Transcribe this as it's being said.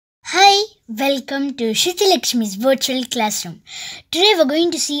Welcome to Sruthi Lakshmi's virtual classroom. Today we're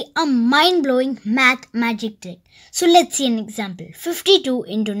going to see a mind-blowing math magic trick. So let's see an example. 52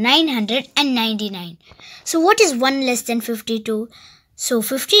 into 999. So what is 1 less than 52? So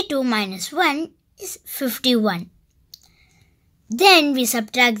 52 minus 1 is 51. Then we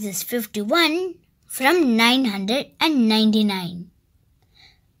subtract this 51 from 999.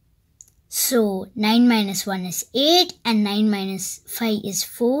 So 9 minus 1 is 8 and 9 minus 5 is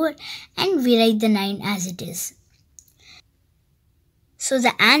 4 and we write the 9 as it is. So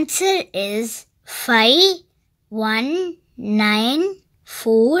the answer is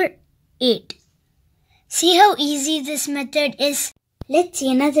 51948. See how easy this method is? Let's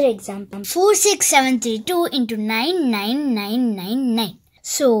see another example. 46732 into 99999.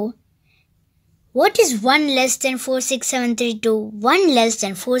 So what is 1 less than 46732? 1 less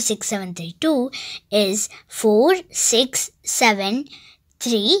than 46732 is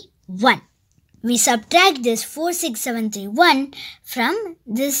 46731. We subtract this 46731 from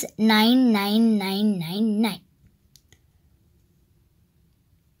this 99999.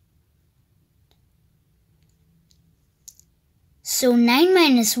 So 9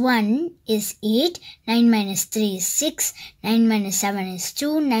 minus 1 is 8, 9 minus 3 is 6, 9 minus 7 is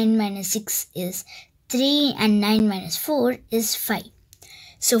 2, 9 minus 6 is 3 and 9 minus 4 is 5.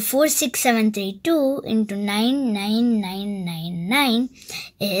 So 46732 into 99999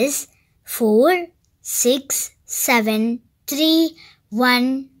 is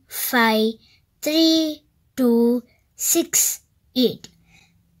 467315328.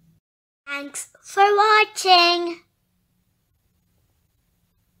 Thanks for watching.